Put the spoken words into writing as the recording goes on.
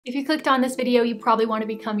If you clicked on this video, you probably want to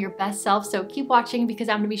become your best self, so keep watching because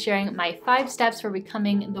I'm going to be sharing my 5 steps for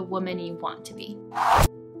becoming the woman you want to be.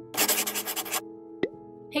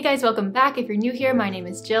 Hey guys, welcome back. If you're new here, my name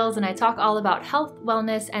is Jills and I talk all about health,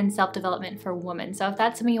 wellness, and self-development for women. So if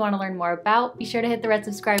that's something you want to learn more about, be sure to hit the red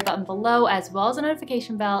subscribe button below as well as the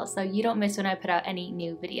notification bell so you don't miss when I put out any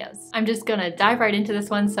new videos. I'm just gonna dive right into this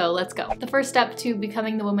one, so let's go. The first step to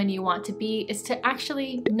becoming the woman you want to be is to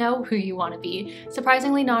actually know who you want to be.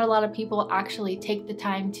 Surprisingly, not a lot of people actually take the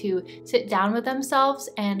time to sit down with themselves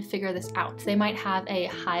and figure this out. They might have a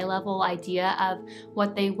high-level idea of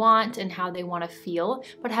what they want and how they want to feel,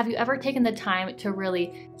 but have you ever taken the time to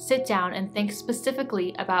really sit down and think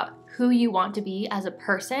specifically about who you want to be as a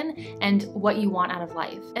person and what you want out of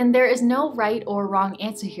life? And there is no right or wrong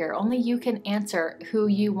answer here. Only you can answer who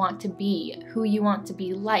you want to be, who you want to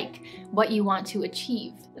be like, what you want to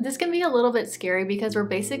achieve. This can be a little bit scary because we're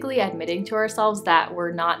basically admitting to ourselves that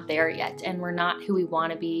we're not there yet and we're not who we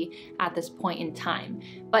want to be at this point in time.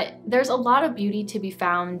 But there's a lot of beauty to be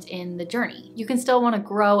found in the journey. You can still want to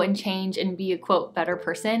grow and change and be a quote better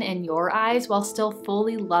person in your eyes while still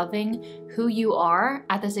fully loving who you are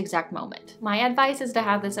at this exact moment. My advice is to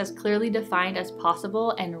have this as clearly defined as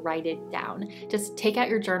possible and write it down. Just take out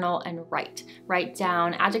your journal and write. Write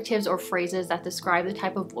down adjectives or phrases that describe the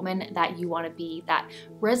type of woman that you want to be, that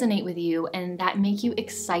resonate with you and that make you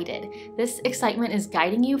excited. This excitement is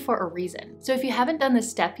guiding you for a reason. So if you haven't done this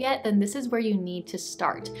step yet, then this is where you need to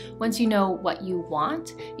start. Once you know what you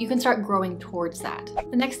want, you can start growing towards that.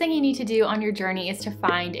 The next thing you need to do on your journey is to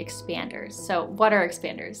find expanders. So what are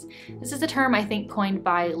expanders? This is a term I think coined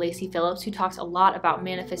by Lacey Phillips, who talks a lot about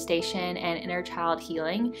manifestation and inner child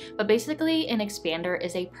healing. But basically an expander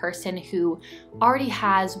is a person who already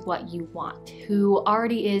has what you want, who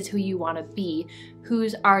already is who you want to be,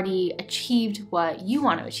 who's already achieved what you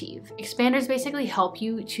want to achieve. Expanders basically help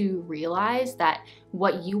you to realize that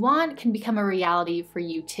what you want can become a reality for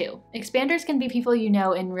you too. Expanders can be people you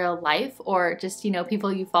know in real life or just,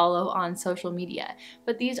 people you follow on social media.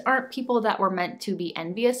 But these aren't people that we're meant to be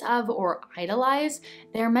envious of or idolize.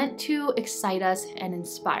 They're meant to excite us and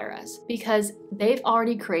inspire us because they've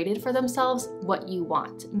already created for themselves what you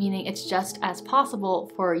want, meaning it's just as possible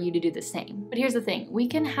for you to do the same. But here's the thing, we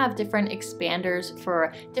can have different expanders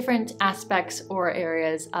for different aspects or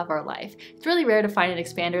areas of our life. It's really rare to find an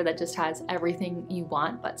expander that just has everything you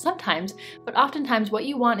want, but oftentimes what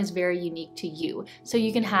you want is very unique to you. So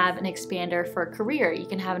you can have an expander for career, you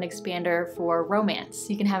can have an expander for romance,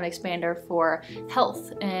 you can have an expander for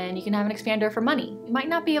health, and you can have an expander for money. You might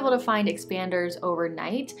not be able to find expanders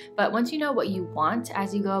overnight, but once you know what you want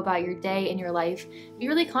as you go about your day and your life, be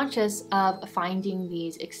really conscious of finding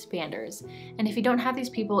these expanders. And if you don't have these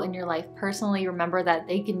people in your life personally, remember that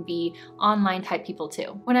they can be online type people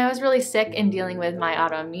too. When I was really sick and dealing with my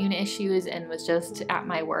autoimmune issues and was just at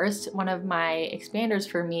my worst, one of my expanders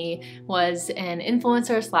for me was an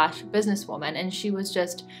influencer slash businesswoman, and she was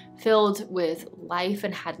just filled with life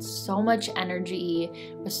and had so much energy,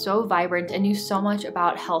 was so vibrant, and knew so much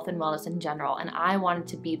about health and wellness in general, and I wanted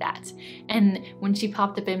to be that. And when she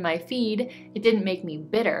popped up in my feed, it didn't make me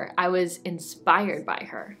bitter. I was inspired by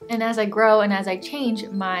her. And as I grow and as I change,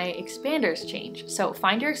 my expanders change. So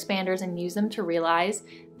find your expanders and use them to realize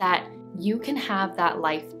that you can have that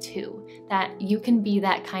life too, that you can be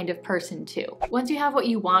that kind of person too. Once you have what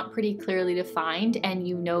you want pretty clearly defined and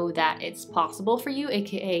you know that it's possible for you,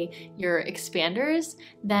 aka your expanders,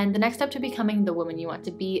 then the next step to becoming the woman you want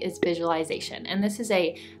to be is visualization. And this is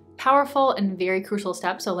a powerful and very crucial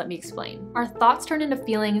step, so let me explain. Our thoughts turn into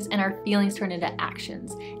feelings and our feelings turn into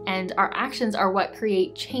actions, and our actions are what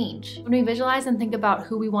create change. When we visualize and think about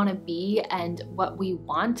who we want to be and what we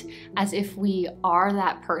want as if we are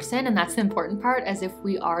that person, and that's the important part, as if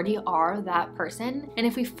we already are that person, and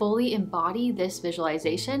if we fully embody this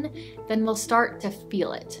visualization, then we'll start to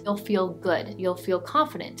feel it. You'll feel good, you'll feel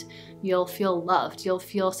confident, you'll feel loved, you'll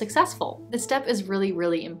feel successful. This step is really,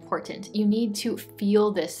 really important. You need to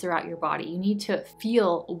feel this throughout your body. You need to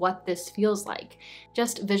feel what this feels like.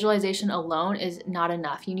 Just visualization alone is not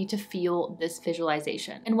enough. You need to feel this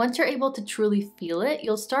visualization. And once you're able to truly feel it,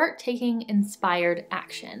 you'll start taking inspired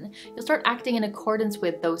action. You'll start acting in accordance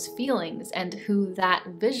with those feelings and who that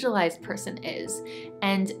visualized person is.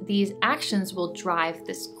 And these actions will drive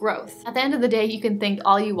this growth. At the end of the day, you can think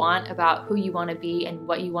all you want about who you want to be and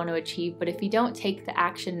what you want to achieve, but if you don't take the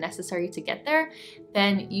action necessary to get there,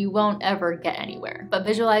 then you won't ever get anywhere. But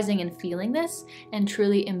visualizing and feeling this and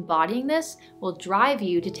truly embodying this will drive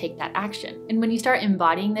you to take that action. And when you start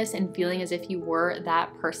embodying this and feeling as if you were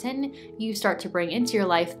that person, you start to bring into your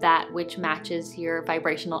life that which matches your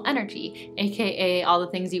vibrational energy, aka all the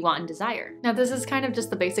things you want and desire. Now, this is kind of just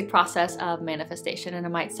the basic process of manifestation, and it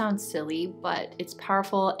might sound silly, but it's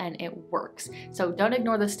powerful and it works. So don't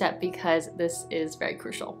ignore this step because this is very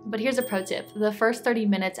crucial. But here's a pro tip. The first 30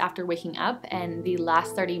 minutes after waking up and the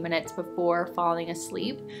last 30 minutes before falling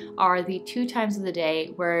asleep are the 2 times of the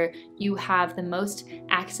day where you have the most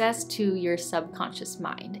access to your subconscious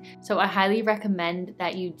mind. So I highly recommend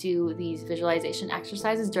that you do these visualization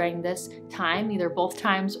exercises during this time, either both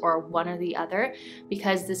times or one or the other,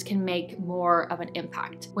 because this can make more of an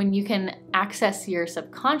impact. When you can access your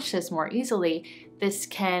subconscious more easily, this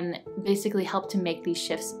can basically help to make these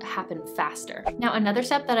shifts happen faster. Now, another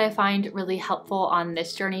step that I find really helpful on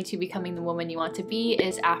this journey to becoming the woman you want to be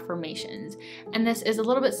is affirmations. And this is a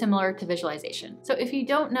little bit similar to visualization. So if you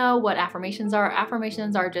don't know what affirmations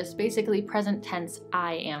are just basically present tense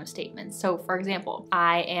I am statements. So for example,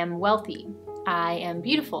 I am wealthy, I am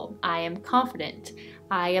beautiful, I am confident,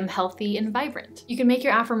 I am healthy and vibrant. You can make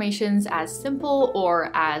your affirmations as simple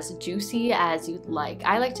or as juicy as you'd like.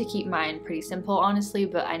 I like to keep mine pretty simple, honestly,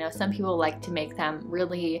 but I know some people like to make them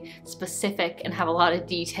really specific and have a lot of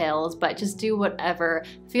details, but just do whatever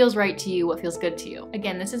feels right to you, what feels good to you.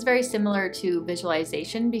 Again, this is very similar to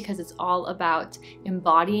visualization because it's all about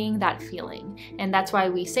embodying that feeling. And that's why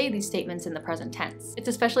we say these statements in the present tense. It's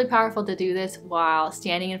especially powerful to do this while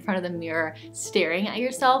standing in front of the mirror, staring at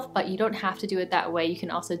yourself, but you don't have to do it that way. You can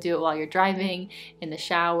also do it while you're driving, in the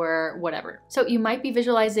shower, whatever. So you might be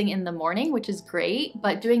visualizing in the morning, which is great,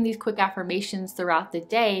 but doing these quick affirmations throughout the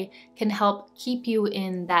day can help keep you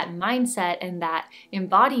in that mindset and that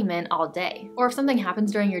embodiment all day. Or if something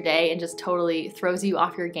happens during your day and just totally throws you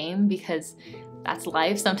off your game because that's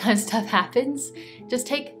life, sometimes stuff happens, just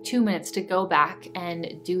take 2 minutes to go back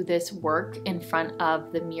and do this work in front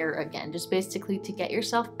of the mirror again, just basically to get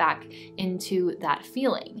yourself back into that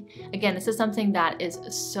feeling. Again, this is something that is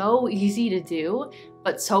so easy to do,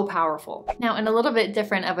 but so powerful. Now, in a little bit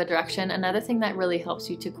different of a direction, another thing that really helps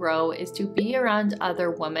you to grow is to be around other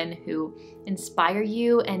women who inspire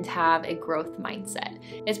you and have a growth mindset.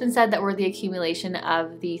 It's been said that we're the accumulation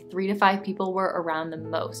of the 3 to 5 people we're around the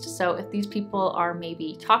most. So if these people are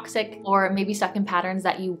maybe toxic or maybe stuck in patterns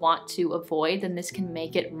that you want to avoid, then this can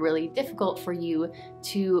make it really difficult for you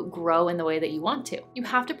to grow in the way that you want to. You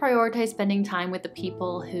have to prioritize spending time with the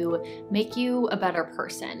people who make you a better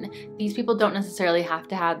person. These people don't necessarily have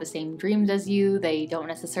to have the same dreams as you. They don't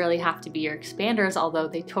necessarily have to be your expanders, although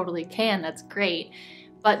they totally can. That's great.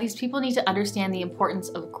 But these people need to understand the importance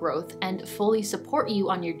of growth and fully support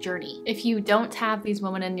you on your journey. If you don't have these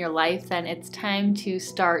women in your life, then it's time to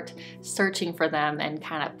start searching for them and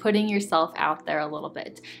kind of putting yourself out there a little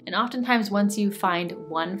bit. And oftentimes once you find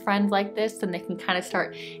one friend like this, then they can kind of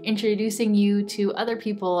start introducing you to other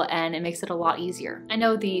people and it makes it a lot easier. I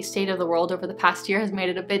know the state of the world over the past year has made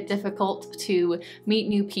it a bit difficult to meet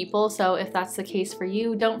new people, so if that's the case for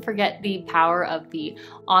you, don't forget the power of the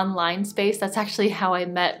online space. That's actually how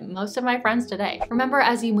I met most of my friends today. Remember,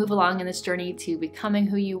 as you move along in this journey to becoming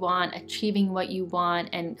who you want, achieving what you want,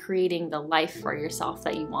 and creating the life for yourself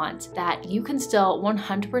that you want, that you can still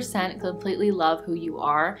 100% completely love who you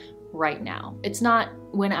are right now. It's not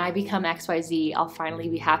when I become XYZ, I'll finally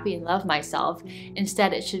be happy and love myself.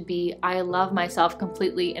 Instead, it should be, I love myself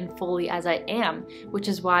completely and fully as I am, which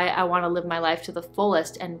is why I want to live my life to the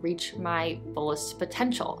fullest and reach my fullest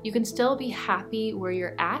potential. You can still be happy where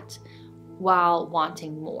you're at while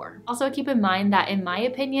wanting more. Also, keep in mind that, in my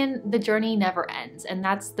opinion, the journey never ends, and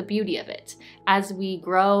that's the beauty of it. As we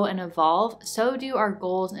grow and evolve, so do our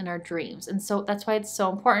goals and our dreams. And so that's why it's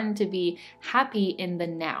so important to be happy in the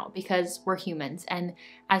now, because we're humans, and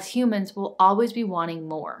as humans, we'll always be wanting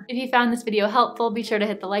more. If you found this video helpful, be sure to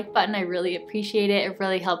hit the like button. I really appreciate it. It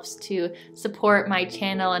really helps to support my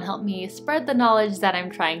channel and help me spread the knowledge that I'm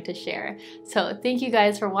trying to share. So thank you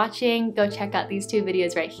guys for watching. Go check out these 2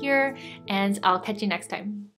 videos right here, and I'll catch you next time.